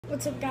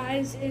What's up,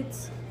 guys?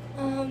 It's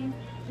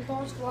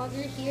Boss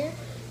Vlogger here,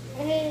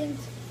 and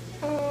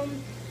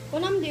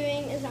what I'm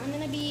doing is I'm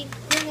gonna be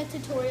doing a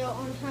tutorial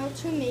on how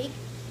to make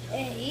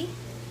a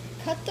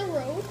cut the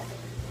road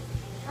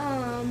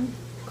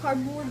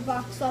cardboard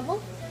box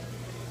level.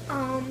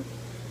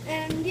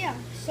 And yeah,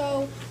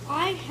 so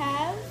I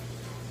have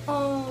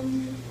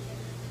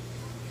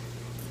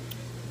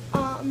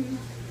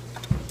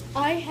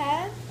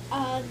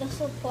the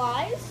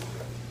supplies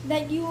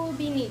that you will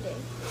be needing.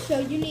 So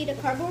you need a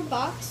cardboard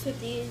box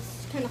with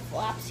these kind of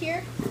flaps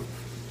here,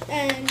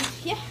 and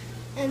yeah,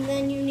 and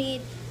then you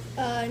need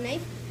a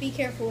knife. Be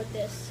careful with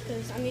this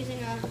because I'm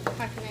using a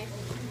pocket knife,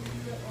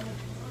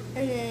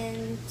 and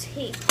then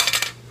tape.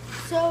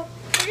 So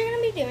what you're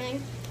gonna be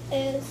doing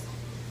is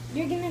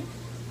you're gonna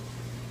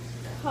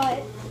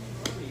cut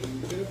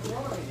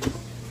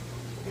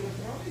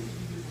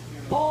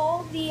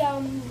all the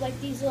like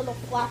these little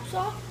flaps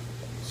off.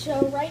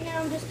 So right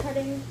now I'm just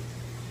cutting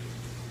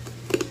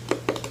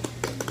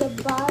the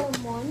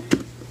bottom one.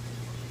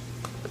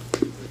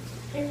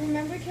 And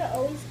remember to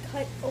always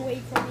cut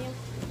away from you.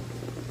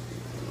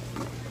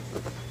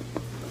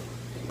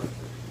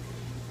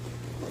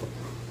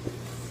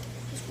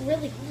 It's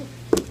really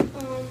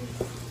hard.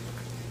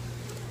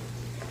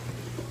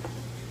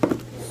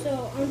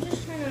 So I'm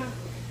just trying to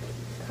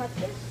cut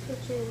this,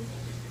 which is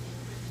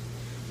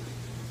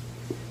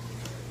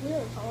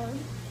really hard.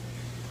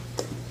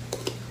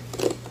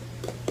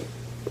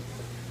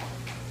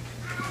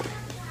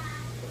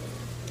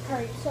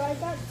 Alright, so I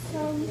got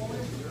some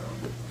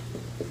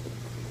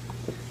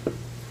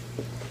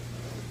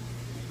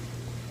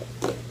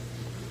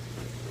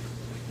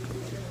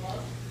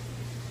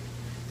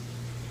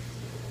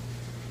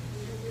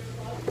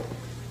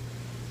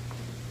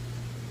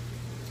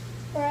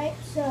Alright,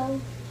 so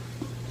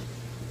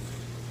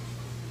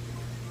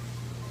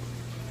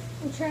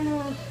I'm trying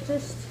to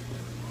just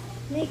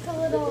make a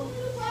little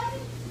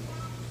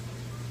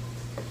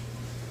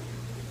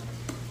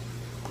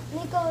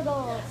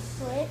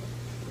slit.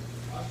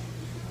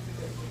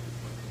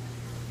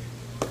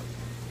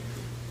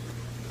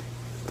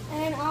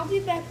 And I'll be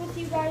back with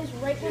you guys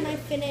right when I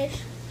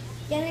finish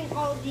getting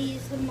all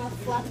these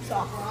flaps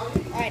off.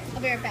 Alright,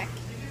 I'll be right back.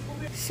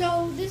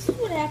 So this is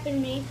what happened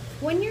to me.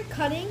 When you're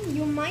cutting,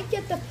 you might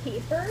get the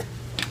paper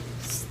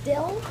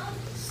still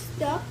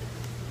stuck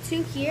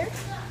to here.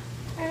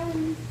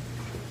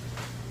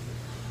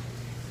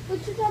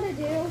 What you gotta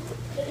do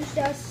is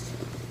just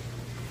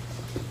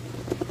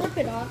rip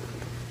it off.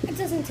 It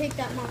doesn't take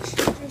that much.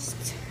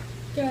 Just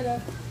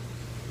gotta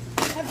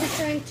have the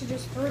strength to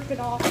just rip it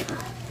off.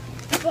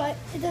 But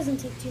it doesn't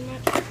take too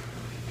much.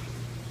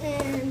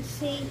 And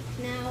see,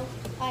 now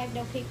I have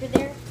no paper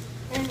there.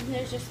 And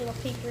there's just little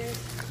papers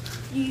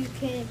you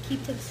can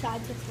keep to the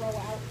side to throw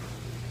out.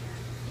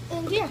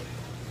 And yeah,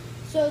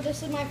 so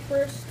this is my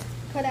first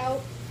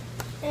cutout.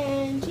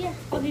 And yeah,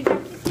 I'll be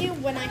back with you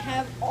when I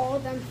have all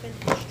of them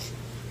finished.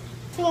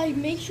 So like,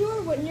 make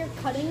sure when you're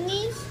cutting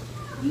these,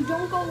 you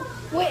don't go,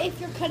 if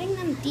you're cutting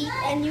them deep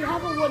and you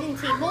have a wooden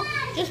table,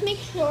 just make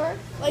sure,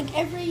 like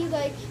every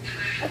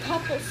a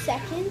couple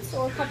seconds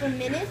or a couple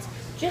minutes,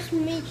 just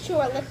make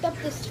sure, lift up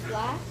this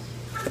flap,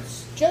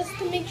 just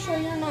to make sure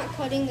you're not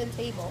cutting the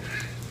table.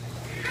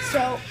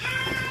 So,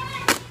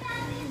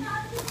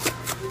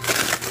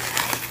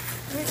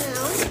 right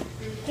now,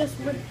 just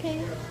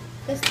ripping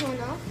this one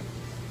off.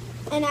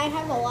 And I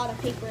have a lot of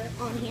paper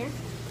on here.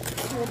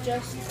 We'll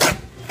just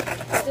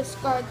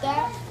discard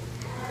that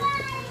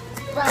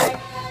by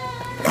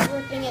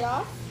ripping it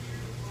off.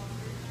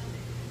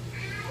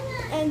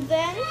 And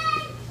then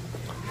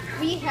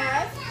we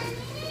have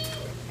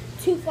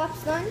 2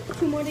 flaps done,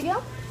 2 more to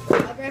go.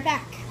 I'll be right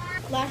back.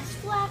 Last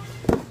flap.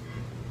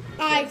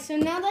 Alright, so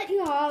now that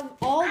you have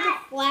all the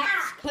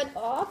flaps cut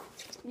off,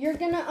 you're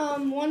gonna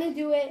want to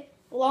do it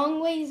long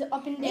ways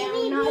up and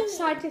down, not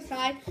side to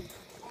side.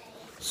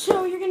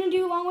 So you're gonna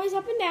do long ways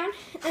up and down,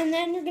 and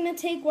then you're gonna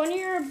take one of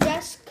your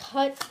best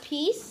cut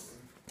pieces,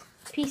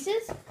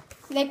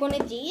 like one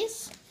of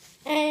these,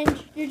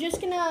 and you're just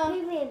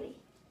gonna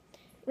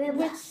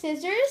with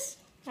scissors.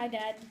 Hi,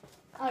 Dad.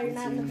 Oh, you're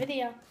not in the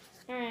video.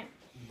 All right.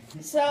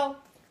 So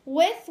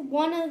with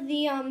one of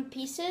the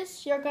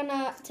pieces, you're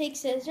gonna take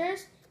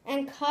scissors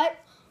and cut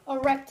a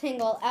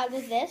rectangle out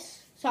of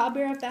this. So I'll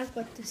be right back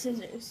with the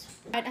scissors.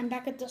 All right, I'm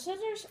back with the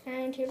scissors,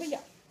 and here we go.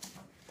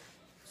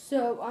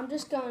 So I'm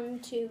just going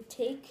to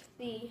take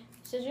the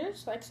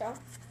scissors like so,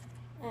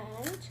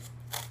 and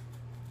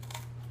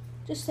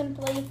just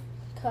simply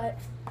cut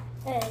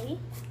a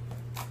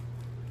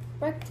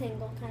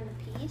rectangle kind of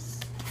piece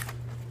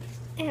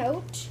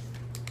out.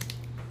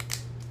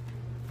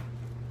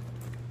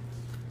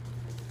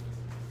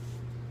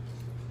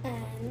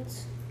 And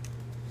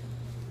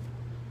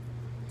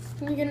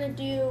you're gonna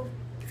do,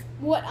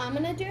 what I'm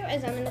gonna do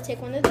is I'm gonna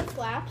take one of the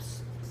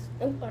flaps.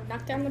 Oh, I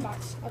knocked down the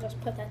box. I'll just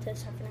put that to the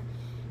side for now.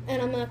 And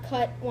I'm gonna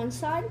cut one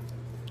side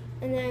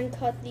and then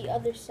cut the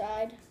other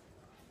side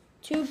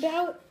to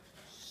about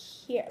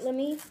here. Let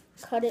me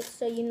cut it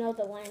so you know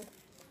the length.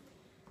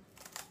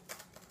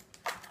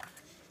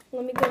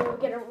 Let me go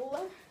get a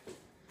ruler.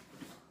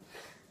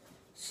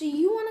 So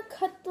you want to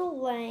cut the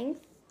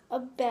length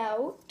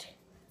about,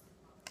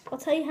 I'll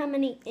tell you how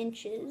many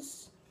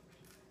inches.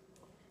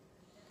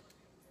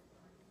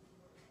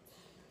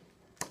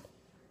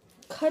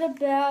 Cut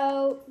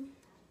about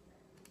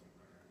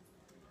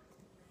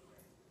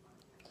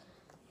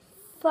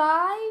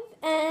 5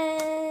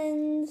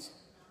 and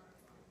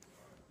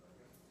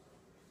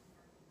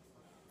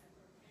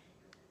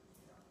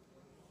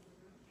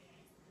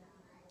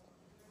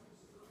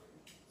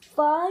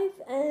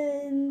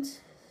 3/4.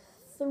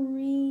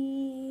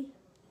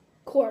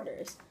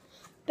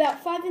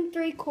 About 5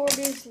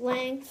 3/4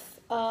 length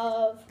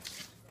of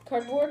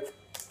cardboard.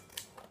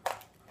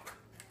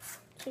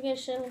 So you're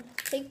gonna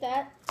take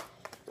that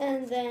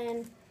and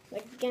then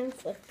again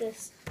flip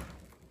this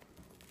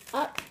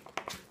up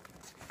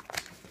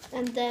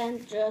and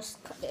then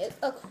just cut it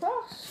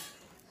across.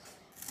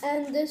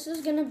 And this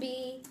is gonna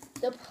be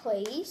the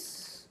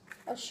place,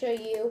 I'll show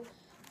you,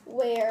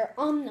 where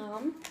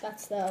Nom,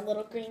 that's the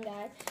little green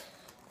guy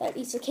that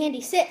eats the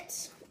candy,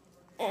 sits.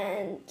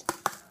 And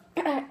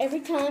every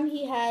time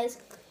he has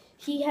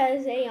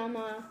a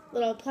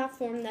little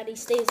platform that he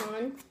stays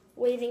on,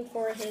 waiting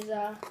for his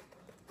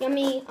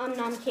yummy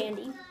Nom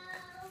candy.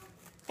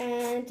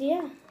 And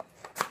yeah,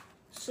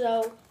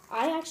 so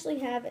I actually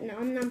have an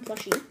Nom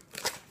plushie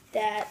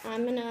that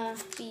I'm gonna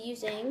be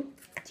using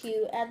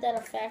to add that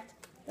effect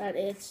that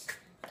it's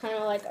kind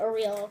of like a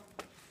real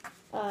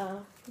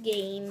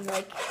game,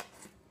 like,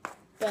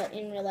 but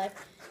in real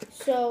life.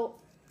 So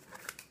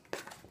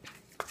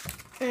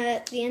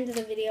at the end of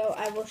the video,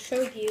 I will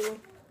show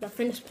you the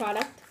finished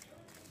product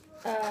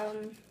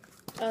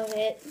of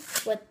it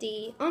with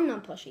the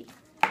Nom plushie,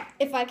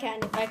 if I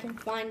can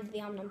find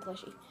the Nom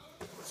plushie.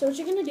 So what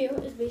you're gonna do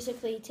is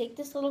basically take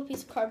this little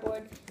piece of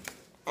cardboard,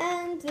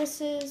 and this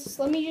is,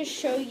 let me just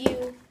show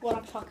you what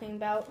I'm talking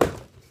about.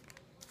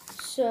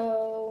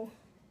 So,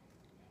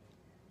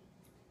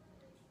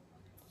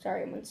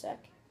 sorry, one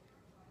sec.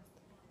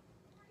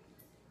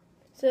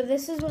 So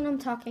this is what I'm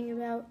talking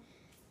about.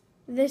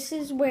 This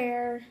is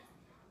where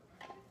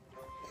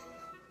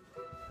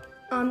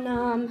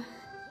Nom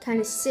kind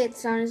of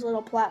sits on his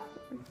little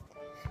platform.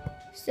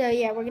 So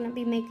yeah, we're gonna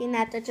be making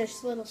that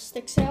just little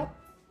sticks out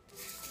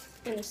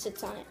and it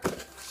sits on it.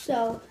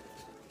 So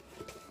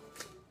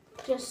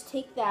just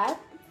take that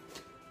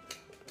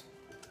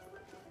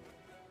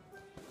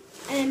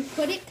and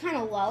put it kind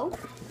of low,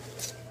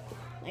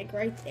 like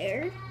right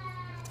there,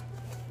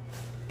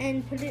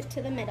 and put it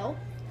to the middle.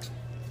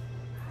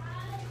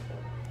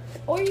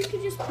 Or you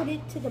could just put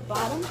it to the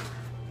bottom,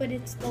 but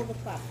it's still the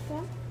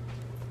platform.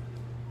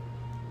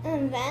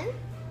 And then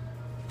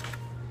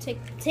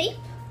take the tape.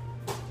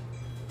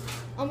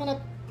 I'm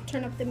gonna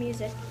turn up the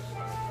music.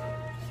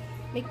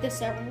 Make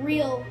this a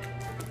real,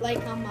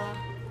 like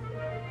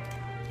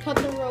cut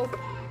the rope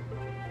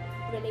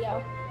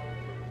video.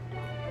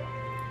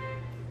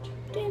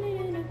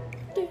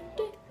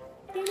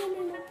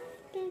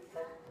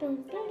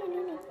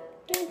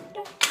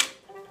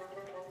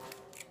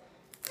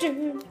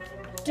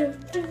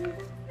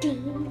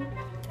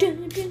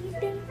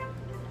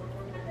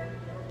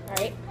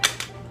 Alright.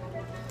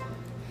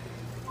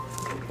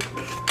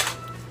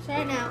 So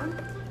right now,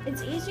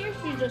 it's easier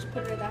if you just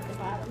put it at the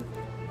bottom.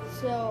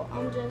 So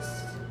I'm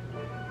just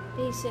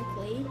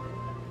basically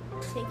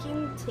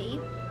taking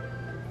tape,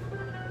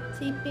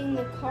 taping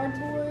the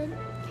cardboard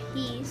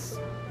piece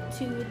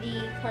to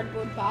the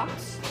cardboard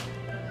box,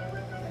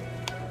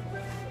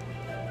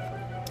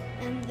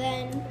 and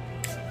then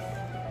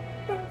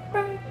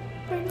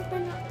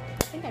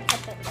I think I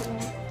cut that too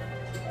long,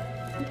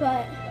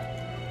 but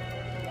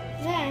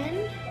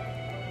then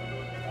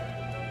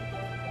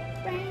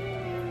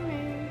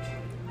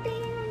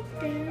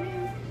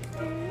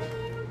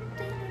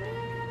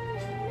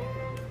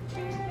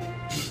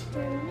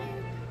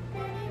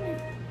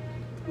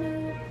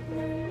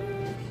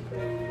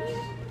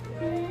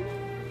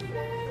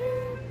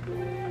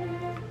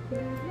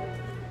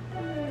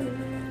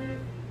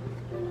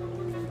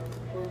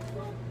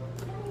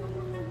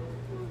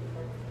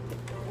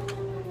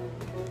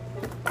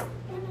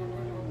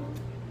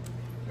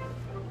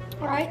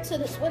alright, so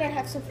this is what I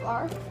have so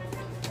far.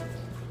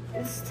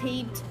 It's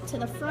taped to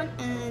the front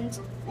and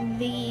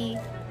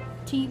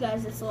to you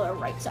guys it's the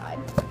right side.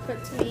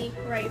 But to me,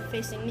 right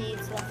facing me,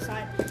 it's left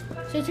side.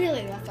 So it's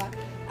really left side.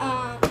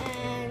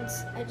 And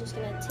I'm just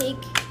gonna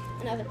take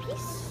another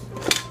piece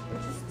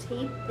and just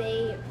tape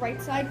the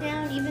right side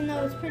down, even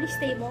though it's pretty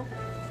stable.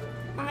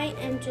 I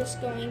am just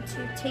going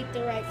to tape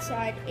the right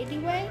side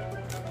anyway.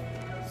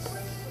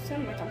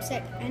 Sound like I'm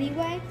sick.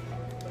 Anyway,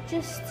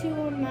 just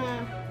to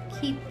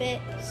keep it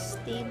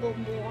stable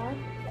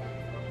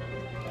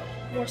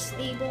more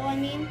stable, I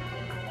mean.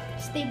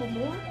 Stable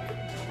more?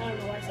 I don't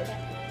know why I said that.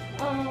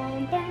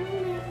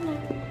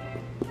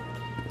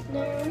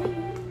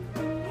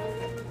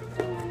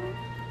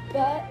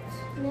 But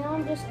now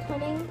I'm just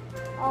cutting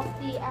off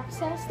the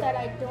excess that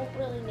I don't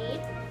really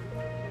need.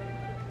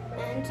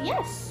 And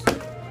yes.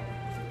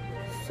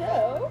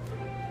 So,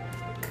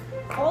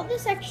 all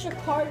this extra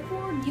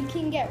cardboard you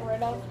can get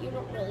rid of. You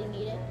don't really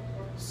need it.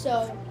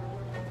 So,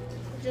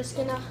 just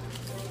gonna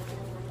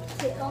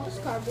take all this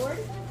cardboard,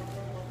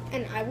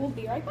 and I will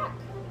be right back.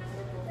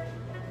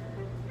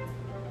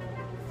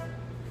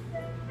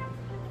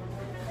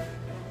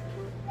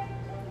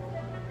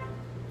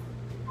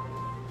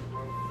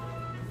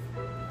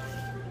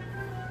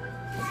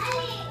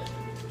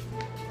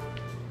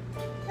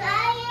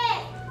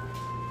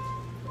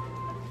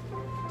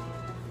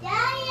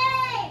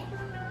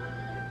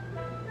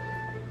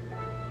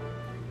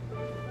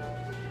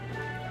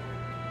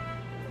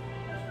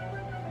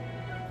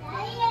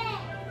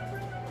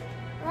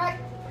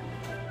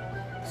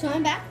 So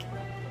I'm back,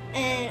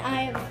 and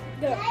I have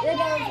got rid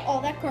of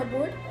all that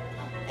cardboard,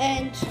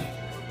 and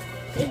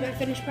here's my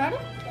finished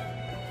product,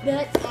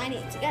 but I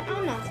need to get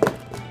on now.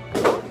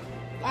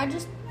 I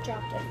just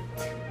dropped it.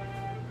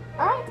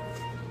 Alright,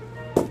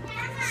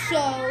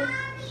 so,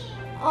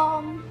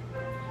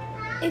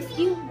 if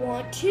you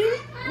want to,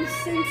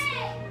 since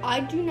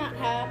I do not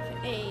have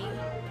a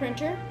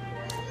printer,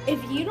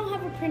 if you don't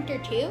have a printer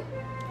too,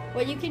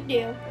 what you could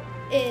do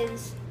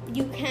is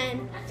you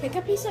can take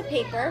a piece of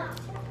paper.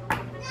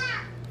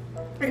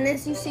 And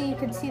as you see, you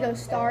can see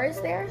those stars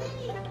there,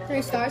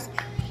 3 stars.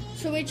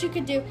 So what you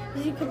could do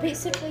is you could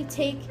basically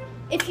take,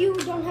 if you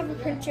don't have a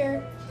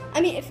printer,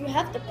 if you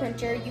have the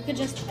printer, you could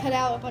just cut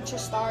out a bunch of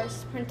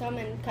stars, print them,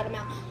 and cut them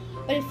out.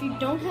 But if you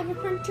don't have a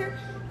printer,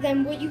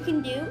 then what you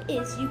can do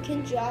is you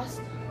can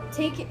just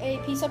take a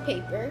piece of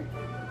paper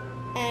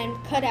and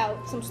cut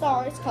out some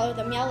stars, color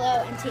them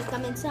yellow, and take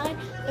them inside.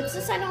 But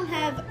since I don't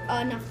have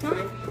enough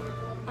time,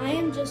 I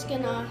am just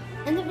gonna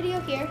end the video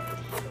here,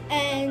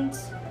 and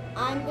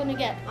I'm gonna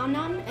get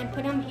Om-Nom and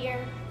put them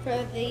here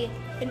for the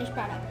finished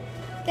product.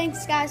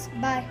 Thanks, guys.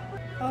 Bye.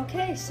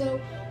 Okay, so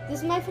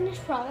this is my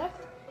finished product.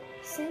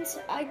 Since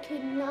I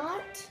could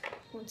not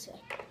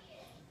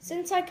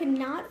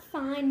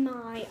find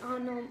my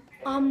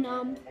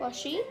Om-Nom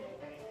plushie,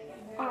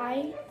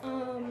 I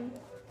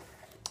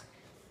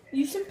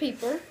used some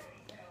paper,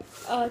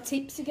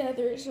 taped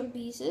together some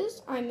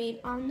pieces. I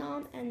made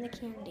Om-Nom and the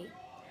candy.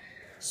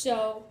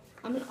 So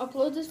I'm gonna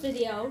upload this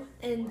video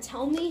and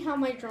tell me how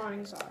my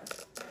drawings are,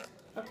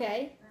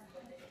 okay?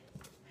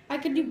 I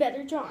could do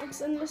better drawings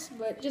than this,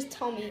 but just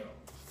tell me.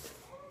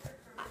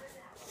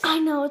 I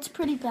know it's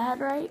pretty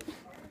bad, right?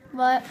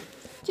 But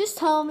just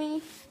tell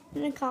me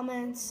in the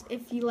comments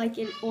if you like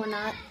it or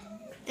not.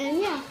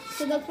 And yeah,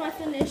 so that's my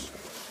finish.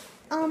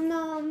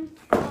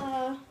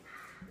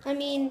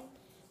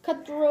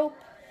 Cut the rope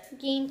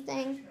game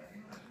thing.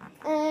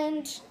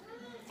 And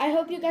I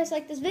hope you guys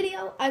like this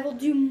video. I will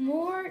do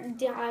more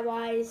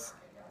DIYs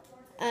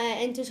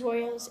and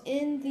tutorials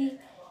in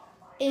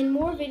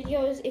more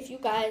videos if you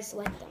guys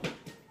like them.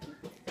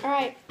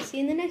 Alright, see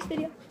you in the next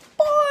video.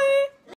 Bye!